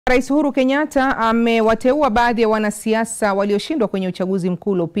Rais Uhuru Kenyatta amewateua baadhi ya wanasiasa walioshindwa kwenye uchaguzi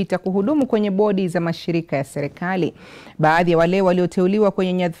mkuu uliopita kuhudumu kwenye bodi za mashirika ya serikali. Baadhi ya wale walioteuliwa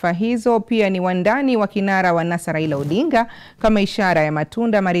kwenye nyadhifa hizo pia ni wandani wa kinara wa NASA Raila Odinga, kama ishara ya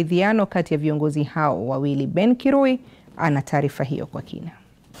matunda maridhiano kati ya viongozi hao wawili. Ben Kirui ana taarifa hiyo kwa kina.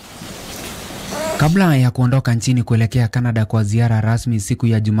 Kabla ya kuondoka nchini kuelekea Canada kwa ziara rasmi siku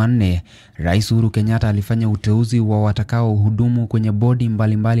ya Jumanne, Rais Uhuru Kenyatta alifanya uteuzi wa watakao hudumu kwenye bodi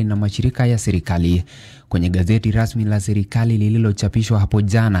mbalimbali na mashirika ya serikali. Kwenye gazeti rasmi la serikali lililochapishwa hapo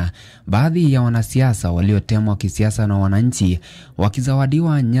jana, baadhi ya wanasiasa waliotemwa kisiasa na wananchi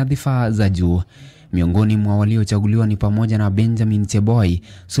wakizawadiwa nyadhifa za juu. Miongoni mwa waliochaguliwa ni pamoja na Benjamin Cheboi,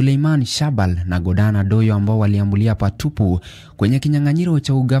 Suleiman Shabal na Godana Doyo, ambao waliambulia patupu kwenye kinyang'anyiro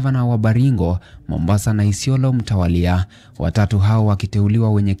cha ugavana wa Baringo, Mombasa na Isiolo mtawalia. Watatu hao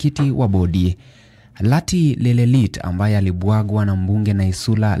wakiteuliwa wenyekiti wa bodi. Lati Lelelit ambaye alibwagwa na mbunge na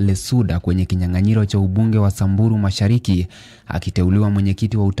Isula Lesuda kwenye kinyang'anyiro cha ubunge wa Samburu Mashariki, akiteuliwa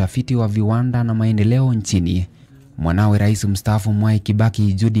mwenyekiti wa utafiti wa viwanda na maendeleo nchini. Mwanawe Rais mstaafu Mwai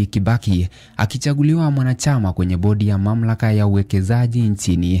Kibaki, Judy Kibaki, akichaguliwa mwanachama kwenye bodi ya mamlaka ya uwekezaji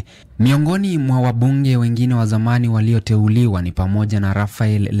nchini. Miongoni mwa wabunge wengine wa zamani walioteuliwa ni pamoja na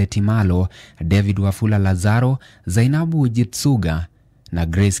Rafael Letimalo, David Wafula Lazaro, Zainabu Jitsuga na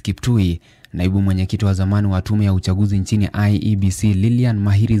Grace Kiptui. Naibu mwenyekiti wa zamani wa tume ya uchaguzi nchini IEBC Lilian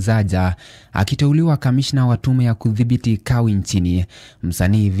Mahiri Zaja akiteuliwa kamishna wa tume ya kudhibiti kawi nchini.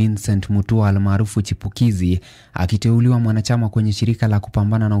 Msanii Vincent Mutua almaarufu Chipukizi akiteuliwa mwanachama kwenye shirika la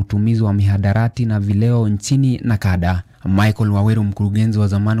kupambana na utumizi wa mihadarati na vileo nchini NACADA. Michael Waweru, mkurugenzi wa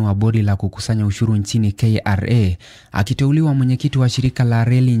zamani wa bodi la kukusanya ushuru nchini KRA, akiteuliwa mwenyekiti wa shirika la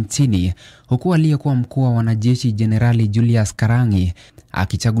reli nchini, huku aliyekuwa mkuu wa wanajeshi Jenerali Julius Karangi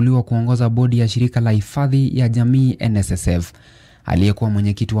akichaguliwa kuongoza bodi ya shirika la hifadhi ya jamii NSSF. Aliyekuwa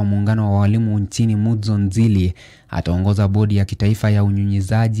mwenyekiti wa muungano wa walimu nchini Mudzo Nzili ataongoza bodi ya kitaifa ya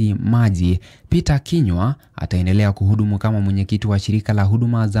unyunyizaji maji. Peter Kinywa ataendelea kuhudumu kama mwenyekiti wa shirika la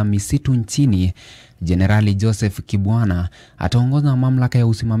huduma za misitu nchini. Jenerali Joseph Kibwana ataongoza mamlaka ya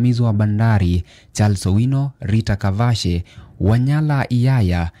usimamizi wa bandari. Charles Owino, Rita Kavashe, Wanyala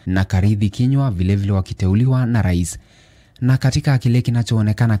Iyaya na Karidhi Kinywa vilevile wakiteuliwa na rais. Na katika kile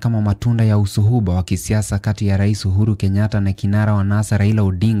kinachoonekana kama matunda ya usuhuba wa kisiasa kati ya Rais Uhuru Kenyatta na kinara wa NASA Raila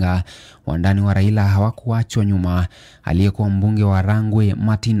Odinga, wandani wa Raila hawakuachwa nyuma. Aliyekuwa mbunge wa Rangwe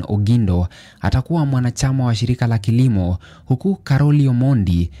Martin Ogindo atakuwa mwanachama wa shirika la kilimo, huku Karoli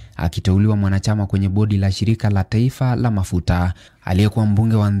Omondi akiteuliwa mwanachama kwenye bodi la shirika la taifa la mafuta. Aliyekuwa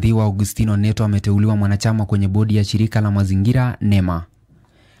mbunge wa Ndhiwa Augustino Neto ameteuliwa mwanachama kwenye bodi ya shirika la mazingira NEMA.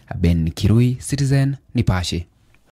 Ben Kirui, Citizen Nipashe.